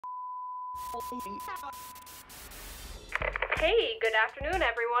Hey, good afternoon,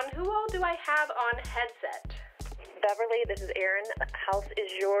 everyone. Who all do I have on headset? Beverly, this is Erin. House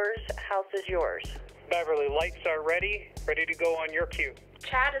is yours. House is yours. Beverly, lights are ready to go on your cue.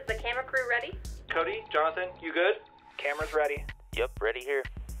 Chad, is the camera crew ready? Cody, Jonathan, you good? Camera's ready. Yep, ready here.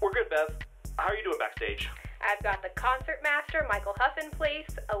 We're good, Bev. How are you doing backstage? I've got the concert master, Michael Huff, in place.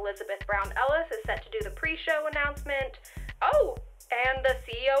 Elizabeth Brown Ellis is set to do the pre-show announcement. Oh, and the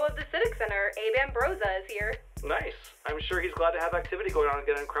CEO of the Civic Center, Abe Ambrosa, is here. Nice. I'm sure he's glad to have activity going on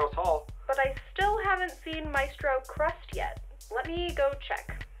again in Krause Hall. But I still haven't seen Maestro Crust yet. Let me go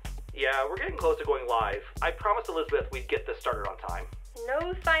check. Yeah, we're getting close to going live. I promised Elizabeth we'd get this started on time.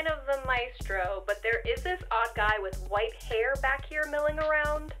 No sign of the Maestro, but there is this odd guy with white hair back here milling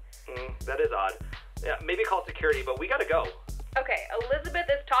around. That is odd. Yeah, maybe call security, but we gotta go. Okay, Elizabeth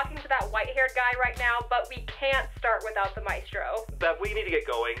is talking to that white-haired guy right now, but we can't start without the Maestro. Bev, we need to get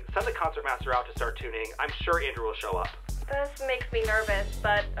going. Send the concert master out to start tuning. I'm sure Andrew will show up. This makes me nervous,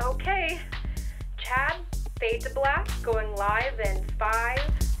 but okay. Chad, fade to black, going live in 5,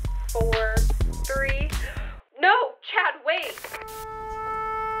 4, 3... No! Chad, wait!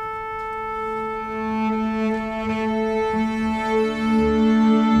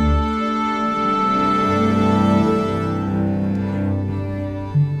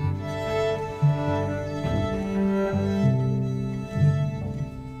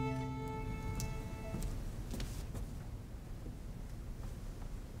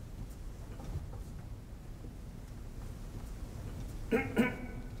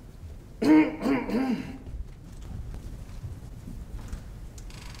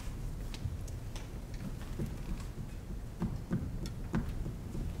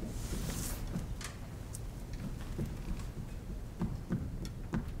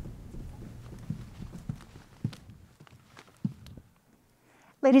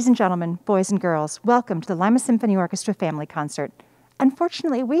 Ladies and gentlemen, boys and girls, welcome to the Lima Symphony Orchestra Family Concert.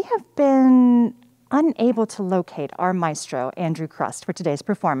 Unfortunately, we have been unable to locate our maestro, Andrew Crust, for today's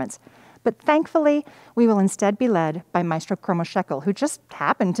performance. But thankfully, we will instead be led by Maestro Cromoshekel, who just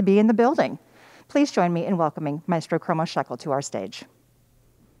happened to be in the building. Please join me in welcoming Maestro Cromoshekel to our stage.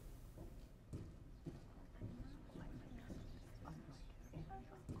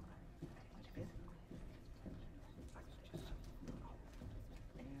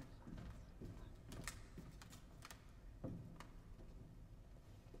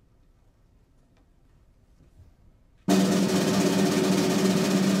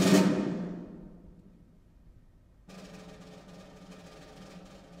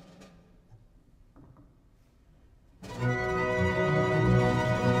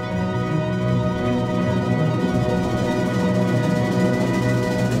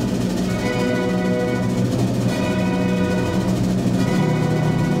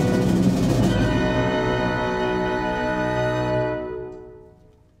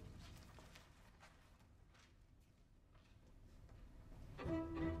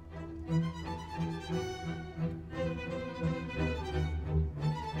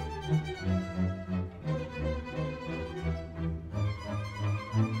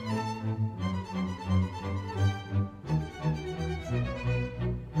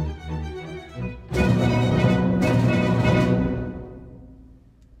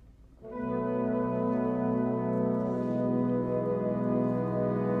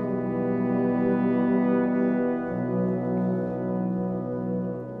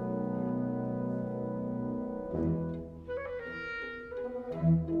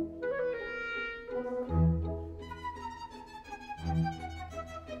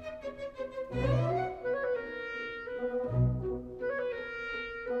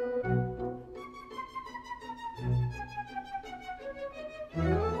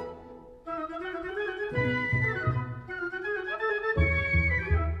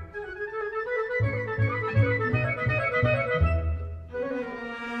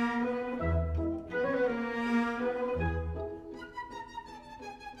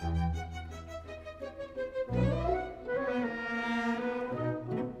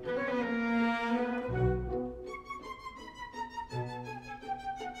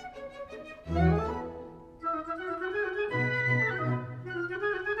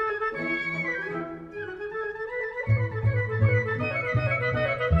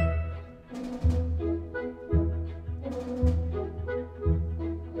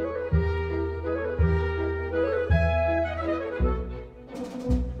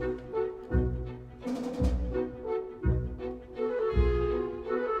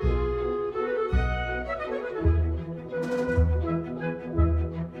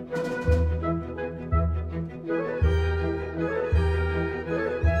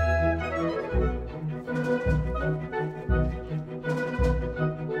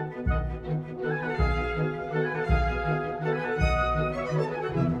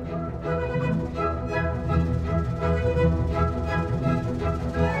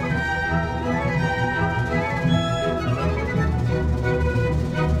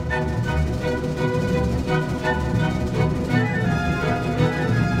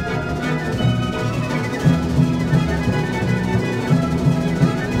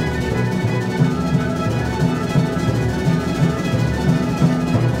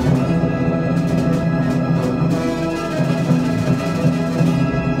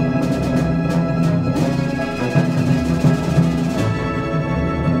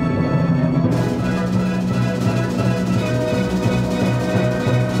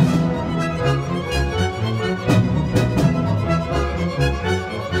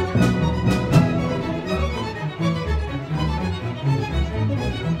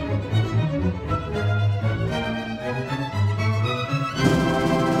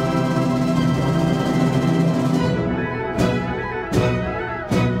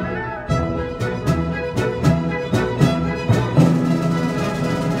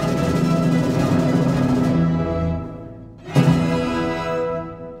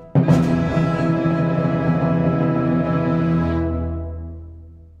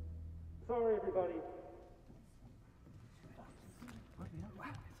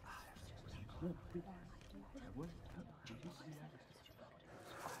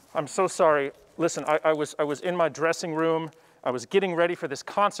 I'm so sorry. Listen, I was in my dressing room. I was getting ready for this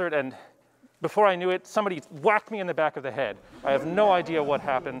concert, and before I knew it, somebody whacked me in the back of the head. I have no idea what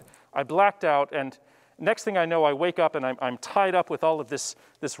happened. I blacked out, and next thing I know, I wake up and I'm tied up with all of this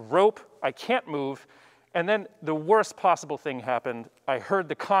rope. I can't move. And then the worst possible thing happened. I heard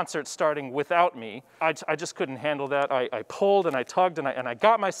the concert starting without me. I just couldn't handle that. I pulled and I tugged and I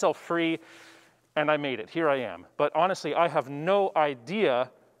got myself free, and I made it. Here I am. But honestly, I have no idea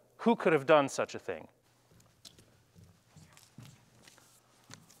who could have done such a thing.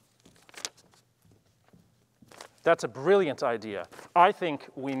 That's a brilliant idea. I think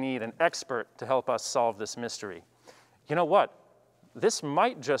we need an expert to help us solve this mystery. You know what? This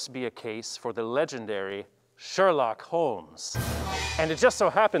might just be a case for the legendary Sherlock Holmes. And it just so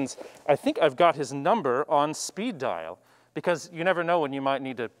happens, I think I've got his number on speed dial, because you never know when you might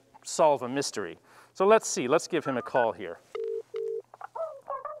need to solve a mystery. So let's see, let's give him a call here.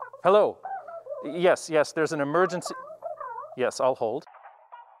 Hello. Yes, there's an emergency. Yes, I'll hold.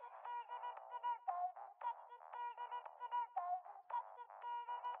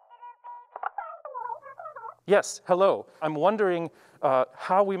 Yes, hello. I'm wondering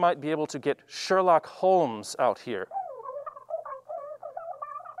how we might be able to get Sherlock Holmes out here.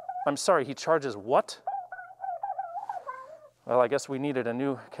 I'm sorry, he charges what? Well, I guess we needed a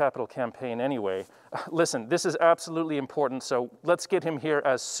new capital campaign anyway. Listen, this is absolutely important, so let's get him here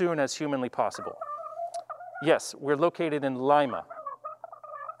as soon as humanly possible. Yes, we're located in Lima.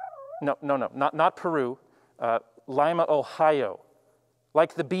 No, not Peru. Lima, Ohio.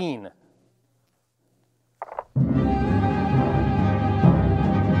 Like the bean.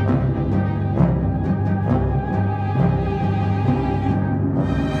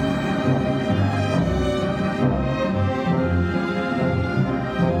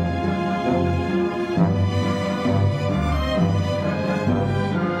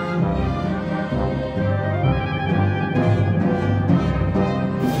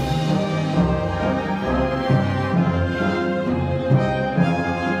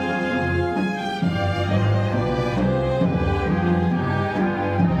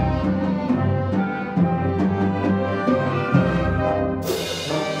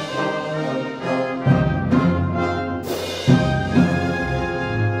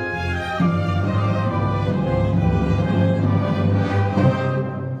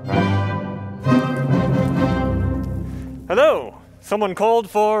 Hello. Someone called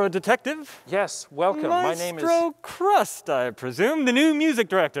for a detective? Yes, welcome. My name is... Maestro Crust, I presume, the new music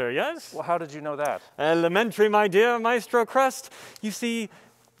director, yes? Well, how did you know that? Elementary, my dear Maestro Crust. You see,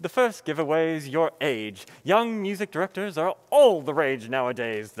 the first giveaway is your age. Young music directors are all the rage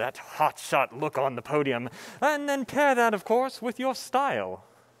nowadays, that hotshot look on the podium. And then pair that, of course, with your style.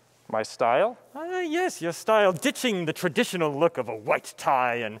 My style? Yes, your style. Ditching the traditional look of a white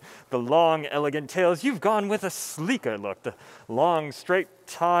tie and the long, elegant tails, you've gone with a sleeker look. The long, straight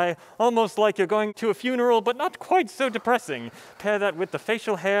tie, almost like you're going to a funeral, but not quite so depressing. Pair that with the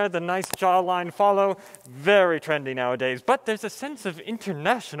facial hair, the nice jawline follow. Very trendy nowadays, but there's a sense of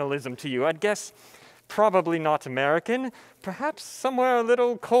internationalism to you, I'd guess. Probably not American. Perhaps somewhere a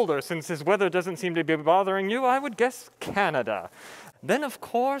little colder, since his weather doesn't seem to be bothering you. I would guess Canada. Then, of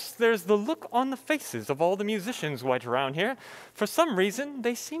course, there's the look on the faces of all the musicians right around here. For some reason,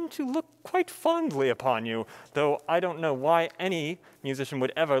 they seem to look quite fondly upon you, though I don't know why any musician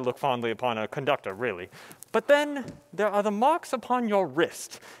would ever look fondly upon a conductor, really. But then, there are the marks upon your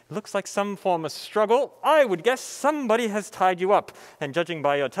wrist. It looks like some form of struggle. I would guess somebody has tied you up. And judging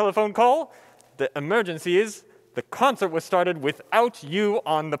by your telephone call, the emergency is the concert was started without you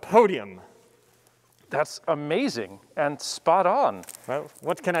on the podium. That's amazing and spot on. Well,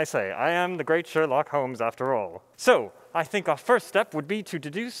 what can I say? I am the great Sherlock Holmes after all. So, I think our first step would be to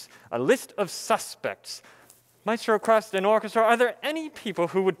deduce a list of suspects. Maestro Crust and Orchestra, are there any people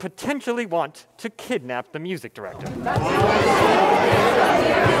who would potentially want to kidnap the music director?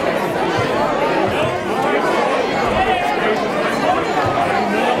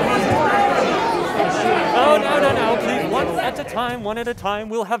 Oh, no, please, one at a time.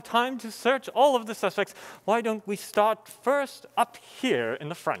 We'll have time to search all of the suspects. Why don't we start first up here in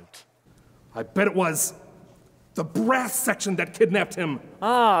the front? I bet it was the brass section that kidnapped him.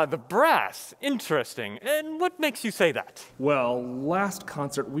 Ah, the brass. Interesting. And what makes you say that? Well, last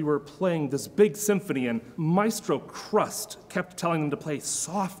concert we were playing this big symphony and Maestro Crust kept telling them to play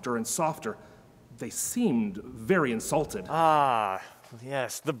softer and softer. They seemed very insulted. Ah,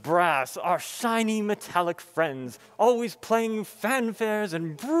 Yes, the brass, our shiny metallic friends, always playing fanfares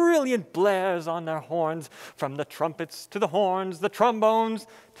and brilliant blares on their horns, from the trumpets to the horns, the trombones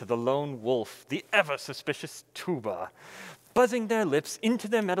to the lone wolf, the ever-suspicious tuba. Buzzing their lips into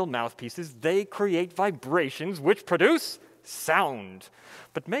their metal mouthpieces, they create vibrations which produce sound.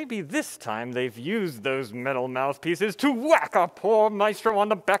 But maybe this time they've used those metal mouthpieces to whack our poor maestro on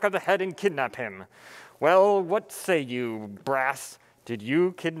the back of the head and kidnap him. Well, what say you, brass? Did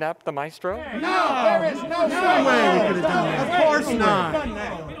you kidnap the maestro? No, there is no way we could have done that. Of course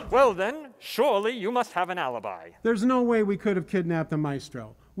not. Well then, surely you must have an alibi. There's no way we could have kidnapped the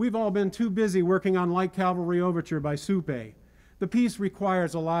maestro. We've all been too busy working on Light Cavalry Overture by Supe. The piece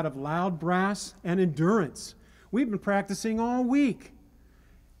requires a lot of loud brass and endurance. We've been practicing all week.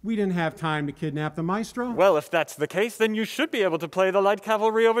 We didn't have time to kidnap the maestro. Well, if that's the case, then you should be able to play the Light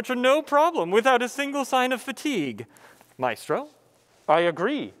Cavalry Overture no problem, without a single sign of fatigue. Maestro? I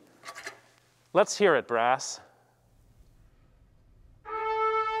agree. Let's hear it, brass.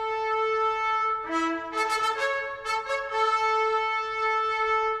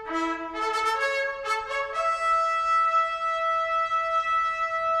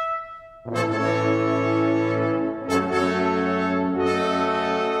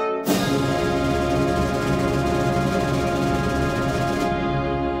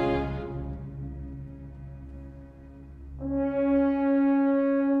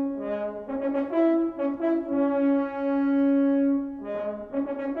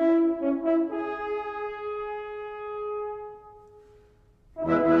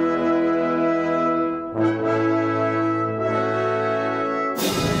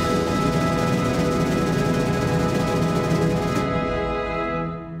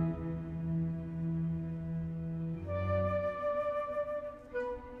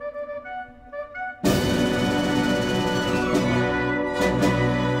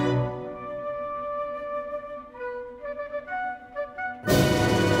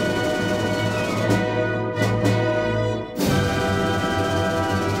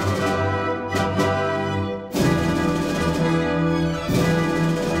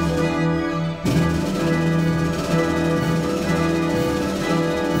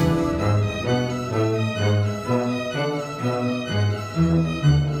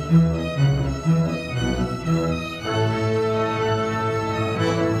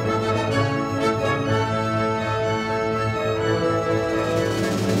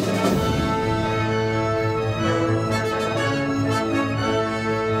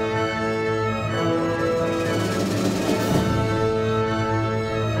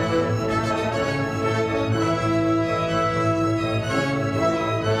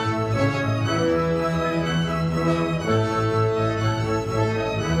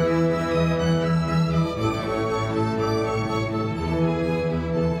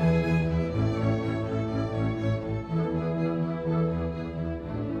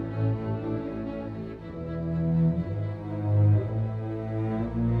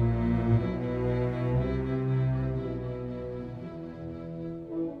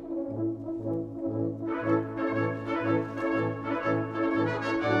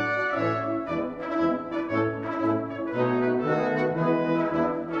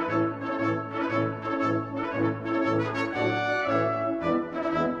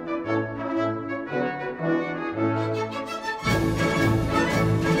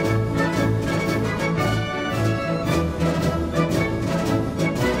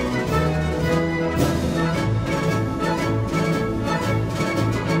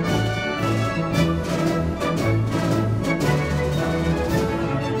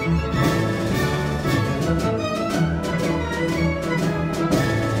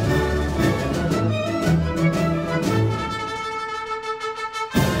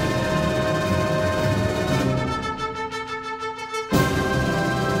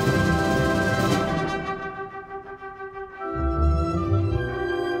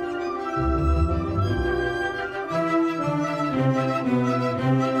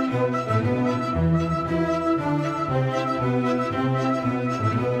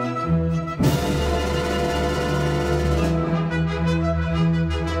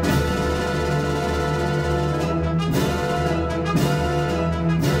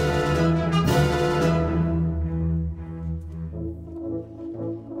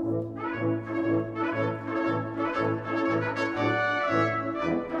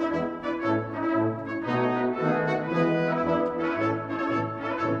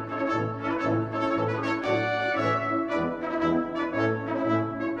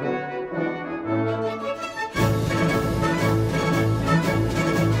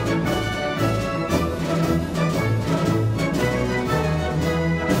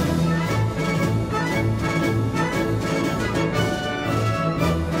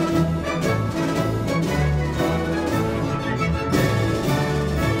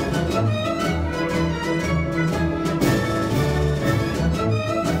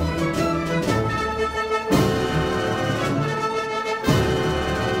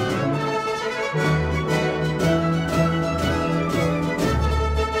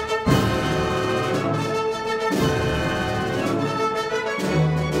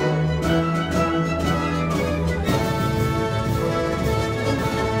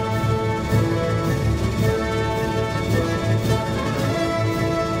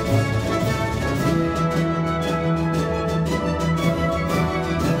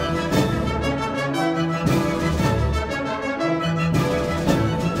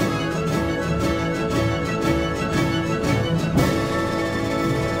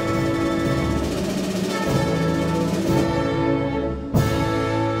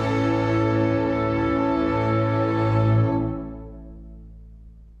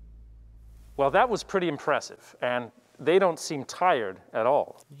 Well, that was pretty impressive, and they don't seem tired at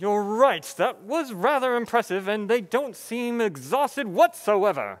all. You're right, that was rather impressive, and they don't seem exhausted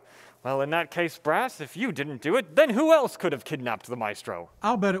whatsoever. Well, in that case, Brass, if you didn't do it, then who else could have kidnapped the maestro?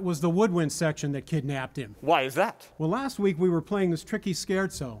 I'll bet it was the woodwind section that kidnapped him. Why is that? Well, last week we were playing this tricky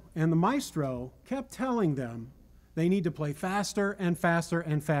scherzo, and the maestro kept telling them they need to play faster and faster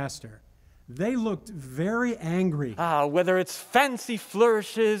and faster. They looked very angry. Whether it's fancy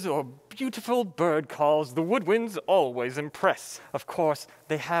flourishes or beautiful bird calls, the woodwinds always impress. Of course,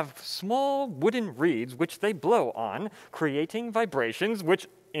 they have small wooden reeds which they blow on, creating vibrations which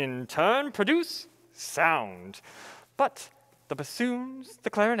in turn produce sound. But the bassoons, the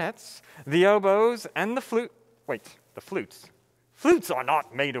clarinets, the oboes, and the flutes. Flutes are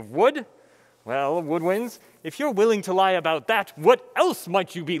not made of wood. Well, woodwinds, if you're willing to lie about that, what else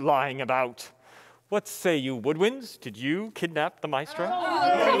might you be lying about? What say you, woodwinds? Did you kidnap the maestro?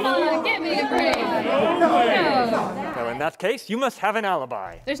 Oh, come on, give me a break. Well, in that case, you must have an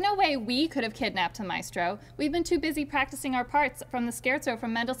alibi. There's no way we could have kidnapped the maestro. We've been too busy practicing our parts from the scherzo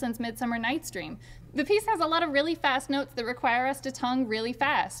from Mendelssohn's Midsummer Night's Dream. The piece has a lot of really fast notes that require us to tongue really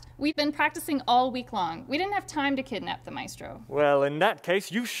fast. We've been practicing all week long. We didn't have time to kidnap the maestro. Well, in that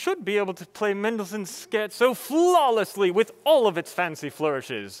case, you should be able to play Mendelssohn's scherzo flawlessly with all of its fancy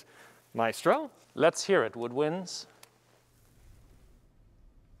flourishes. Maestro? Let's hear it, woodwinds.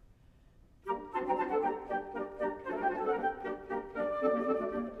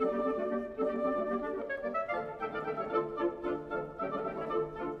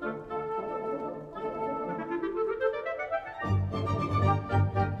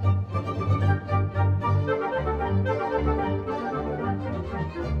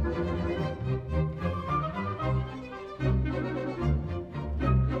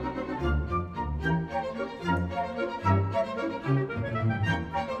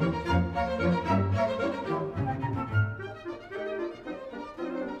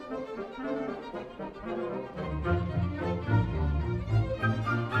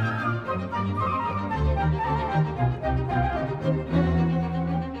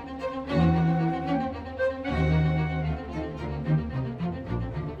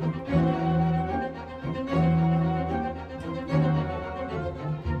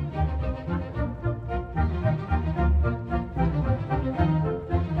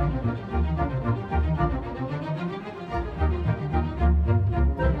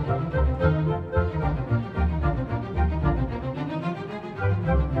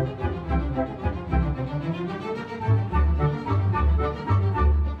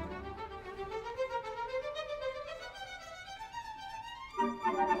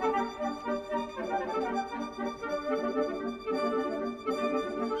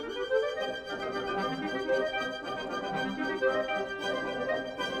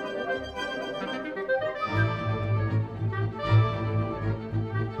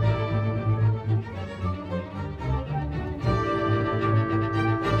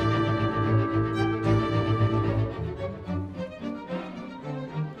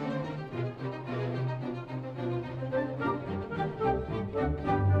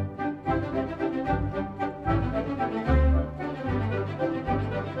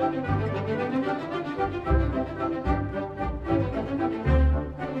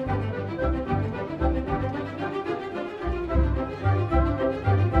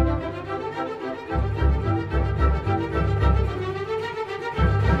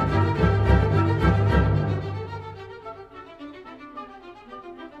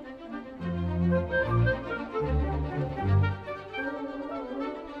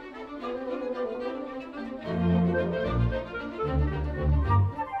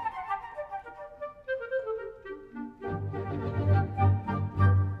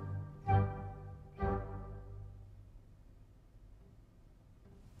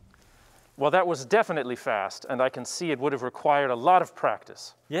 Well, that was definitely fast, and I can see it would have required a lot of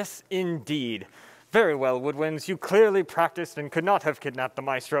practice. Yes, indeed. Very well, woodwinds. You clearly practiced and could not have kidnapped the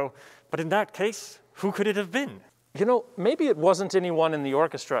maestro. But in that case, who could it have been? You know, maybe it wasn't anyone in the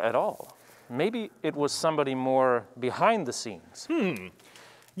orchestra at all. Maybe it was somebody more behind the scenes.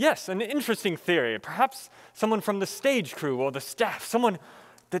 Yes, an interesting theory. Perhaps someone from the stage crew or the staff, someone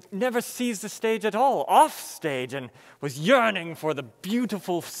that never sees the stage at all, off stage, and was yearning for the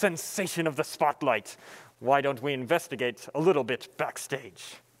beautiful sensation of the spotlight. Why don't we investigate a little bit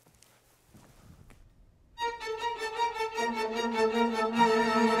backstage?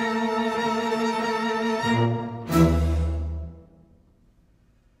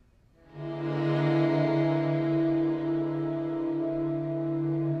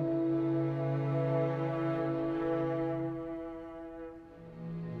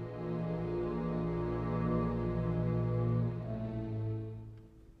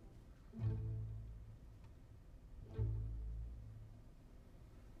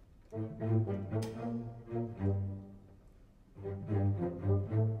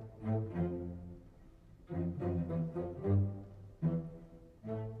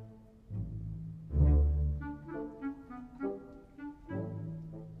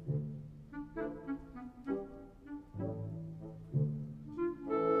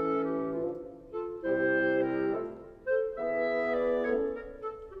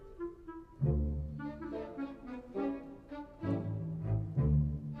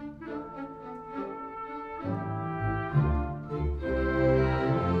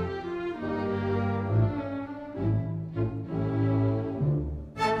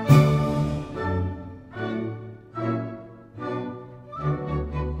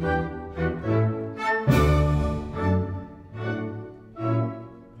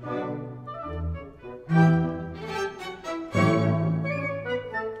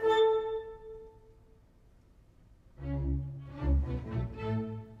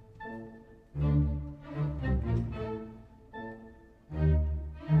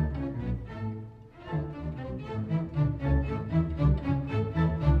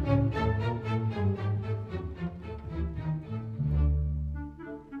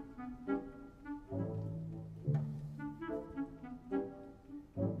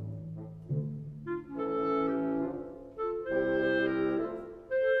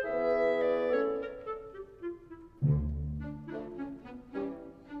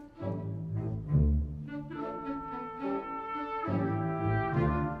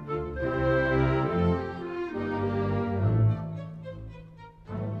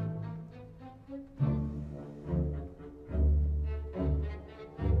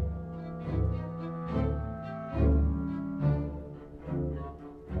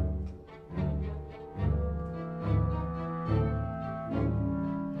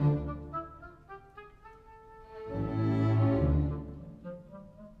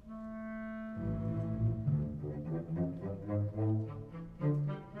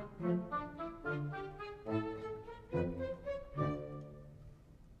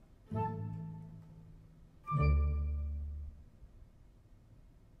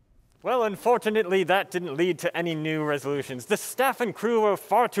 Well, unfortunately, that didn't lead to any new resolutions. The staff and crew were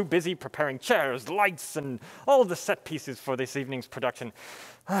far too busy preparing chairs, lights, and all the set pieces for this evening's production.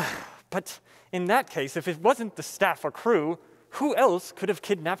 But in that case, if it wasn't the staff or crew, who else could have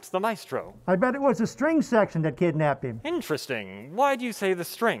kidnapped the maestro? I bet it was the string section that kidnapped him. Interesting. Why do you say the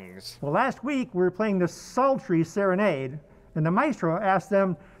strings? Well, last week we were playing the sultry serenade, and the maestro asked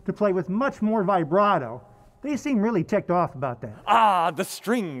them to play with much more vibrato. They seem really ticked off about that. Ah, the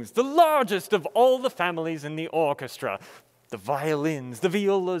strings, the largest of all the families in the orchestra. The violins, the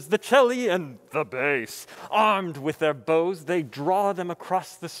violas, the celli, and the bass. Armed with their bows, they draw them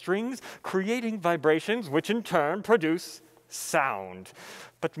across the strings, creating vibrations which in turn produce sound.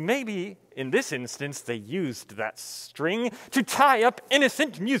 But maybe, in this instance, they used that string to tie up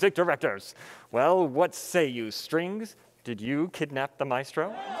innocent music directors. Well, what say you, strings? Did you kidnap the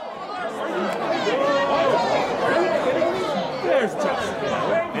maestro? There's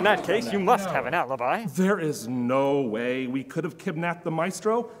just In that case, you must have an alibi. There is no way we could have kidnapped the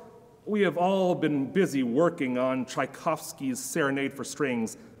maestro. We have all been busy working on Tchaikovsky's Serenade for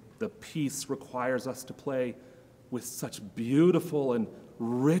Strings. The piece requires us to play with such beautiful and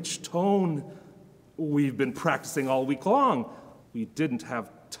rich tone. We've been practicing all week long. We didn't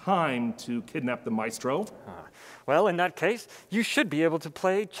have time to kidnap the maestro. Well, in that case, you should be able to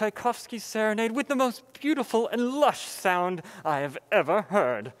play Tchaikovsky's Serenade with the most beautiful and lush sound I have ever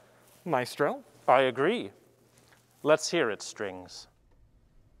heard. Maestro? I agree. Let's hear it, strings.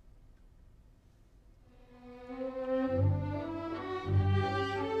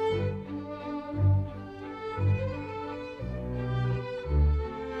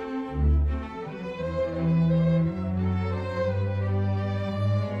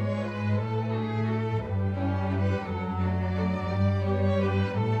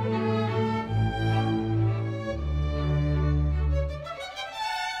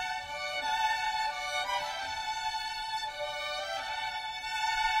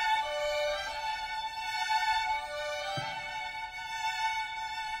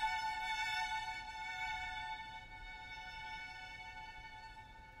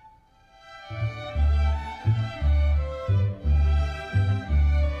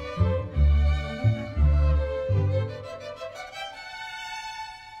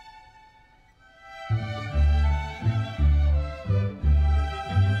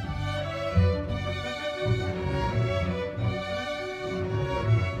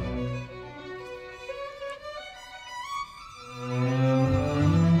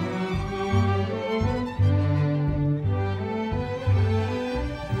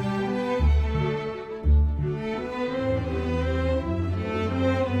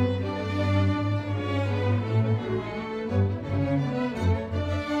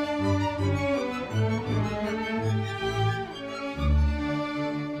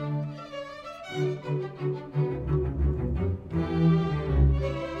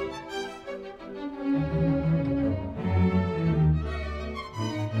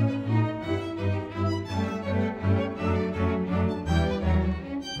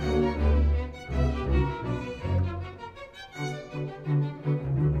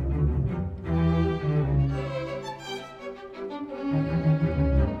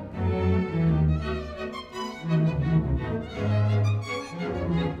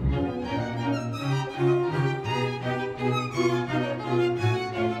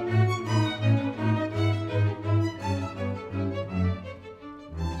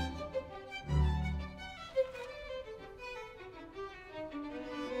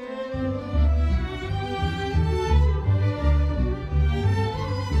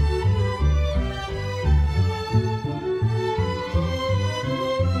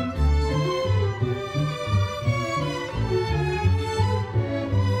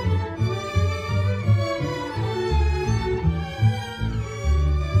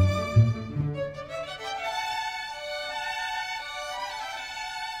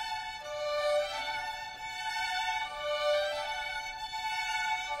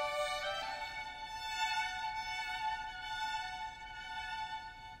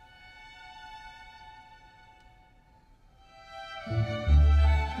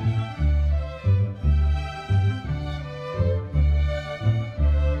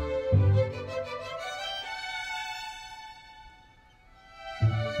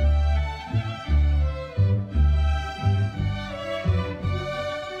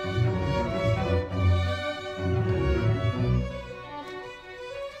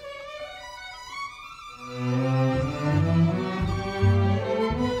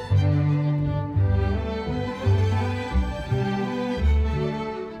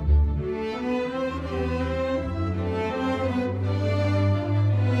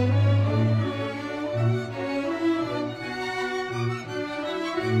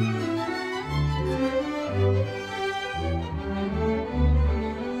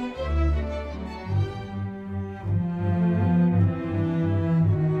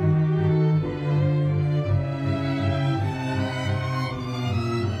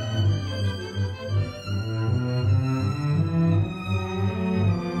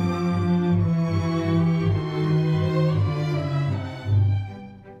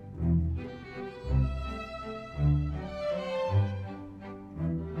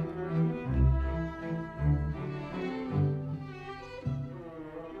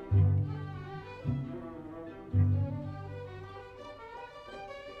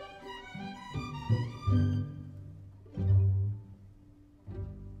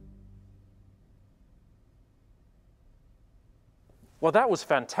 Well, that was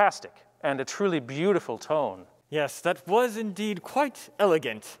fantastic, and a truly beautiful tone. Yes, that was indeed quite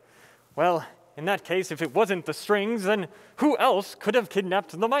elegant. Well, in that case, if it wasn't the strings, then who else could have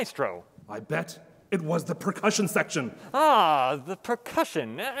kidnapped the maestro? I bet it was the percussion section. Ah, the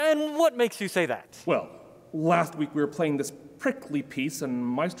percussion. And what makes you say that? Well, last week we were playing this prickly piece, and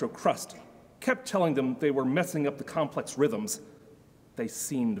Maestro Crust kept telling them they were messing up the complex rhythms. They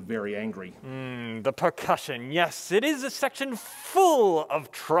seemed very angry. The percussion, yes, it is a section full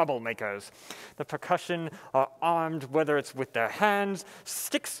of troublemakers. The percussion are armed, whether it's with their hands,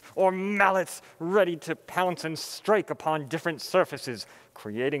 sticks, or mallets, ready to pounce and strike upon different surfaces,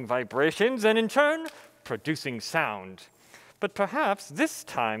 creating vibrations and in turn, producing sound. But perhaps this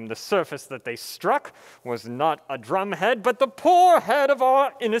time the surface that they struck was not a drum head, but the poor head of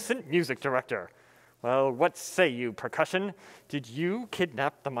our innocent music director. Well, what say you, percussion? Did you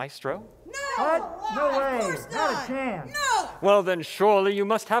kidnap the maestro? No! What? No way! Not a chance! No! Well, then surely you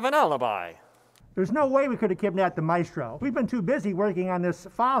must have an alibi. There's no way we could have kidnapped the maestro. We've been too busy working on this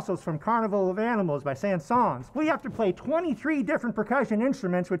Fossils from Carnival of Animals by Saint-Saëns. We have to play 23 different percussion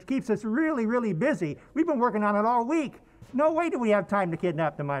instruments, which keeps us really, really busy. We've been working on it all week. No way do we have time to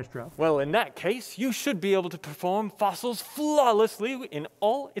kidnap the maestro. Well, in that case, you should be able to perform Fossils flawlessly in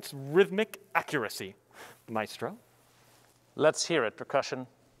all its rhythmic accuracy. Maestro? Let's hear it, percussion.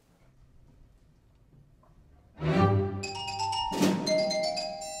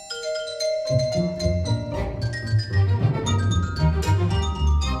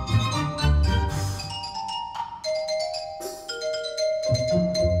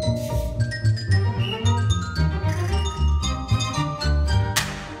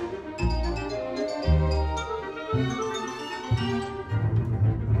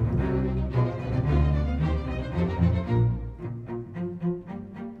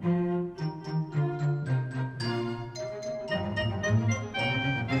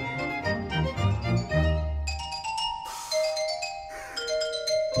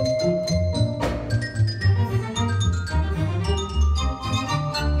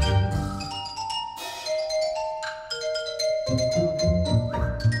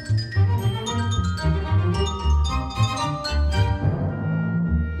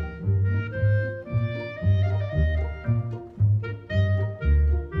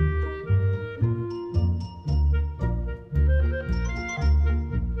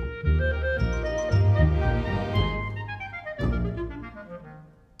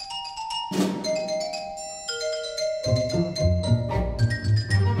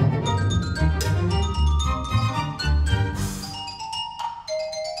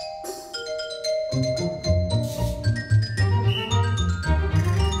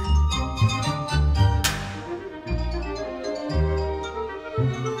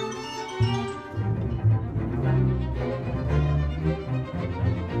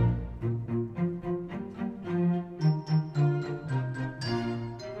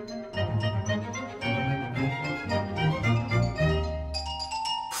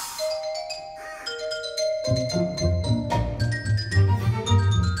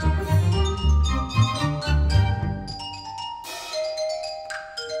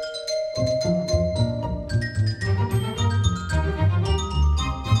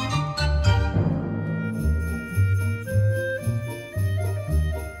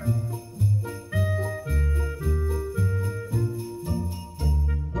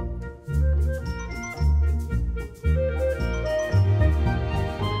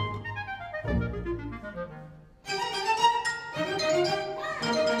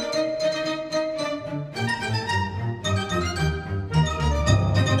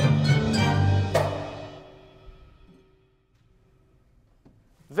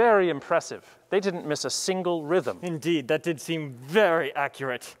 Very impressive. They didn't miss a single rhythm. Indeed, that did seem very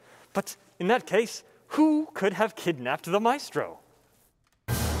accurate. But in that case, who could have kidnapped the maestro?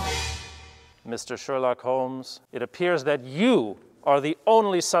 Mr. Sherlock Holmes, it appears that you are the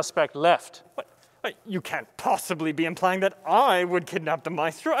only suspect left. What? You can't possibly be implying that I would kidnap the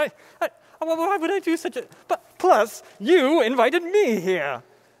maestro. Why would I do such a... But plus, you invited me here.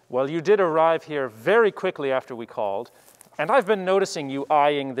 Well, you did arrive here very quickly after we called, and I've been noticing you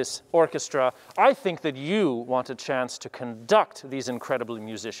eyeing this orchestra. I think that you want a chance to conduct these incredible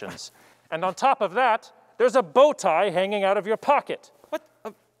musicians. And on top of that, there's a bow tie hanging out of your pocket. What?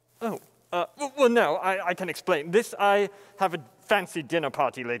 Well, no, I can explain. I have a fancy dinner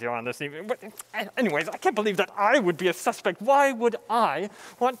party later on this evening. But anyways, I can't believe that I would be a suspect. Why would I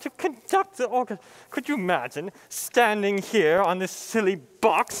want to conduct the orchestra? Could you imagine standing here on this silly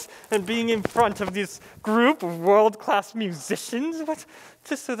box and being in front of this group of world-class musicians? What?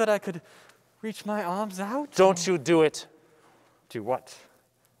 Just so that I could reach my arms out? Don't you do it. To what?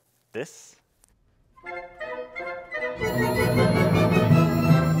 This?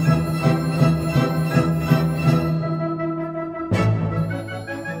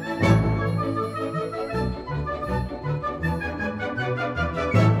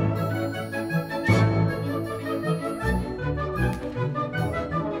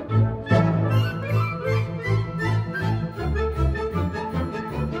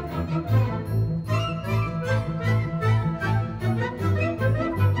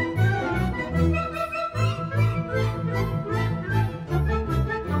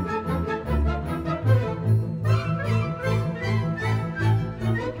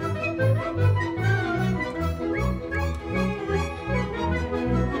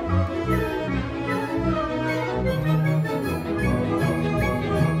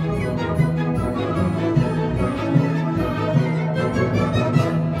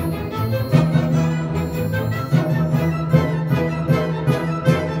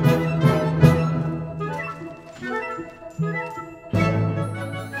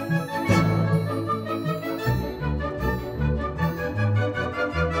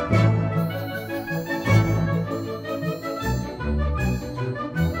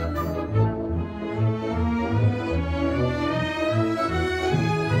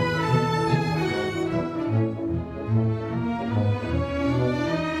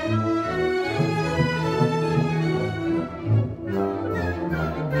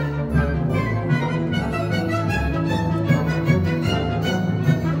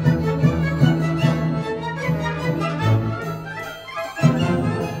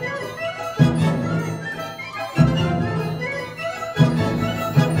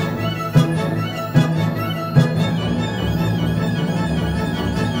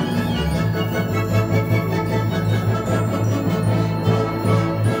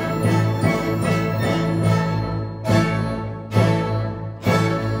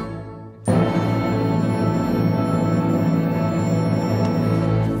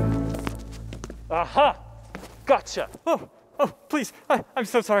 Aha! Gotcha! Oh, please, I'm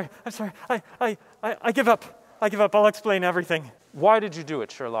so sorry. I'm sorry. I give up. I give up. I'll explain everything. Why did you do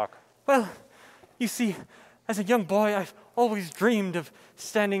it, Sherlock? Well, you see, as a young boy, I've always dreamed of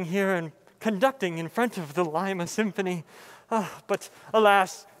standing here and conducting in front of the Lima Symphony. But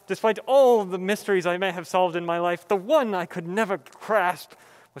alas, despite all the mysteries I may have solved in my life, the one I could never grasp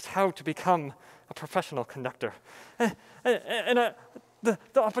was how to become a professional conductor. The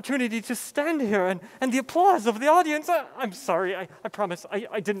opportunity to stand here and the applause of the audience, I'm sorry, I promise,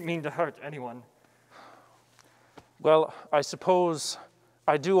 I didn't mean to hurt anyone. Well, I suppose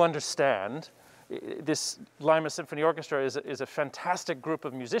I do understand. This Lima Symphony Orchestra is a fantastic group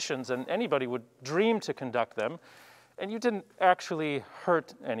of musicians, and anybody would dream to conduct them, and you didn't actually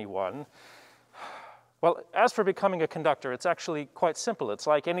hurt anyone. Well, as for becoming a conductor, it's actually quite simple. It's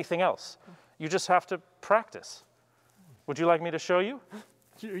like anything else. You just have to practice. Would you like me to show you?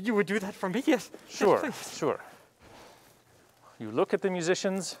 You would do that for me? Yes. Sure, yes, sure. You look at the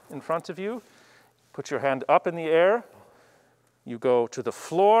musicians in front of you, put your hand up in the air, you go to the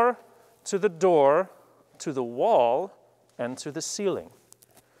floor, to the door, to the wall, and to the ceiling.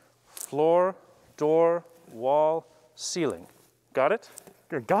 Floor, door, wall, ceiling. Got it?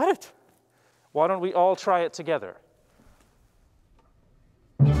 Got it. Why don't we all try it together?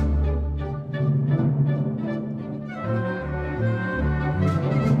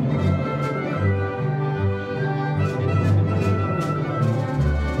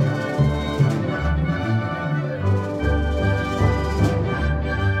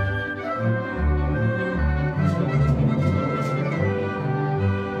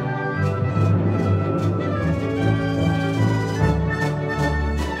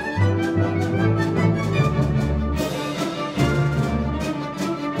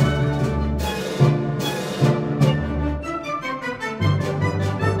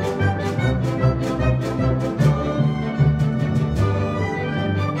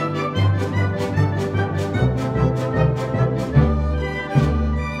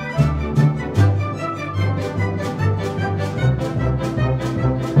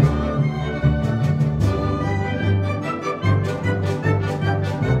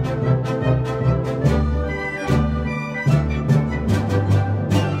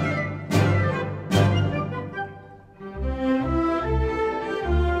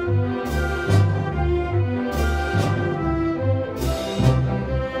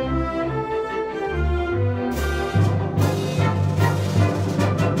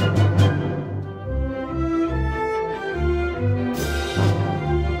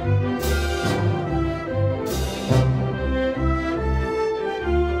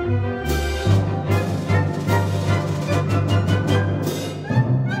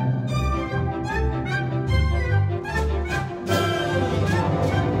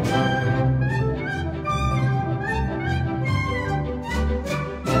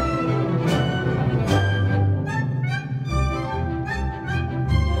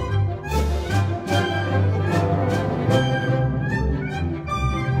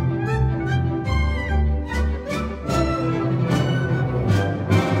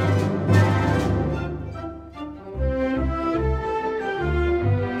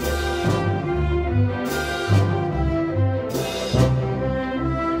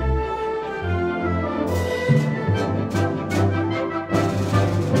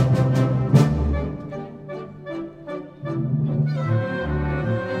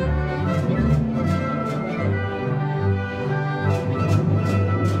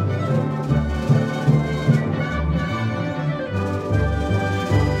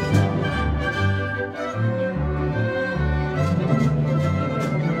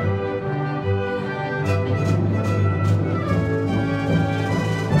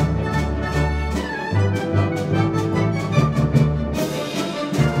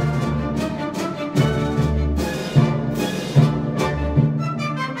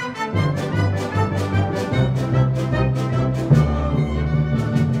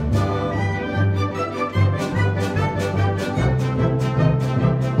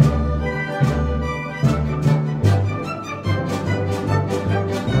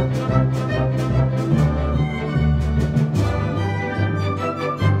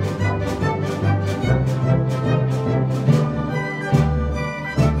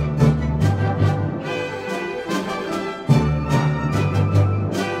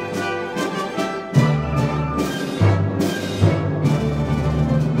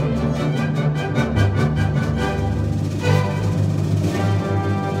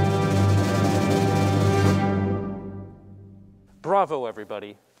 Bravo,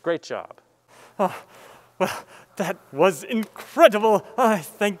 everybody. Great job. Oh, well, that was incredible.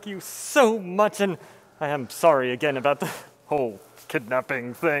 Thank you so much, and I am sorry again about the whole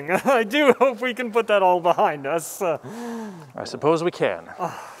kidnapping thing. I do hope we can put that all behind us. I suppose we can.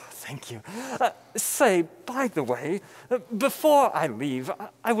 Thank you. Say, by the way, before I leave,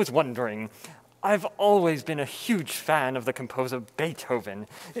 I was wondering, I've always been a huge fan of the composer Beethoven.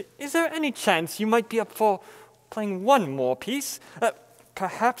 Is there any chance you might be up for playing one more piece?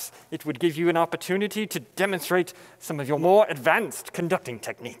 Perhaps it would give you an opportunity to demonstrate some of your more advanced conducting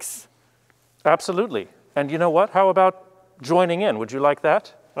techniques. Absolutely. And you know what? How about joining in? Would you like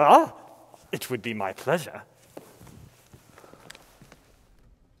that? It would be my pleasure.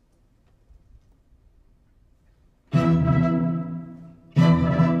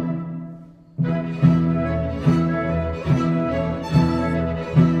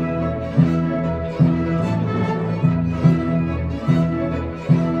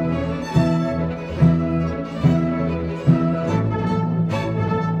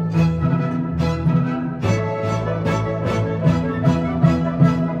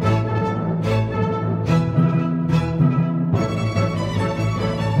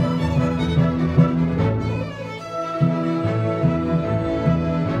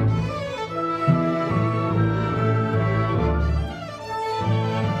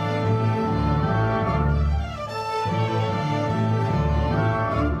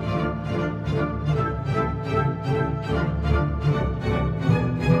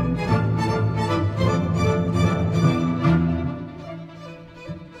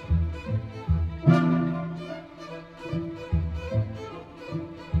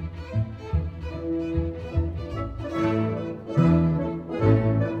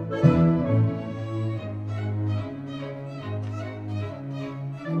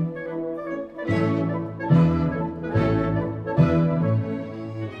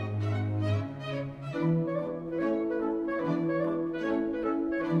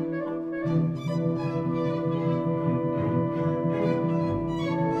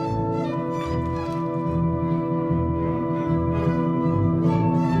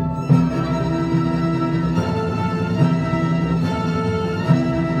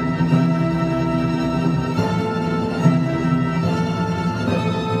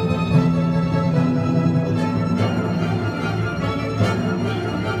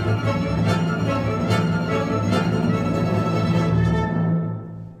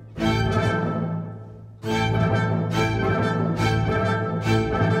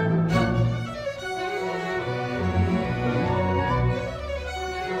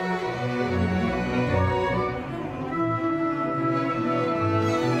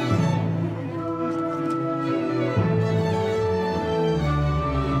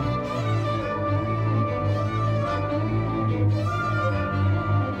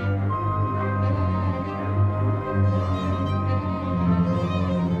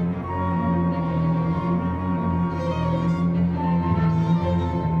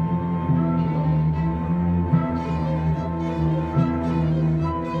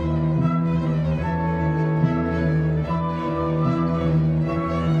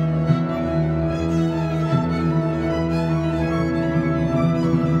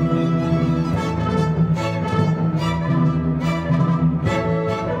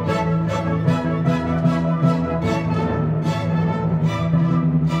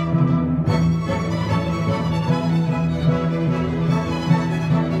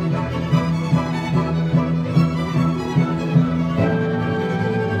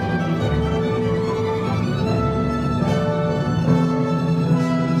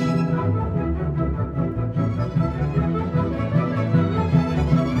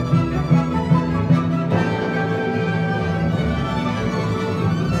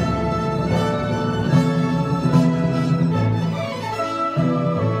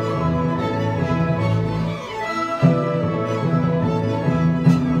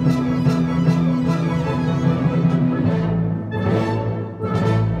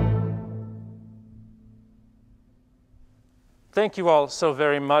 Thank you all so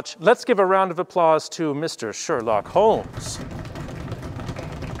very much. Let's give a round of applause to Mr. Sherlock Holmes.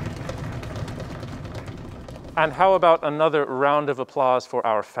 And how about another round of applause for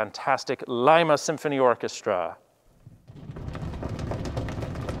our fantastic Lima Symphony Orchestra?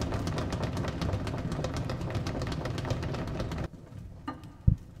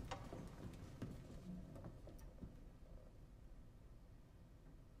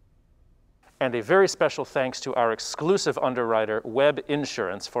 And a very special thanks to our exclusive underwriter, Webb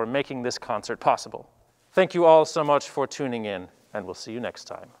Insurance, for making this concert possible. Thank you all so much for tuning in, and we'll see you next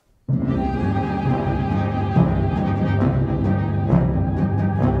time.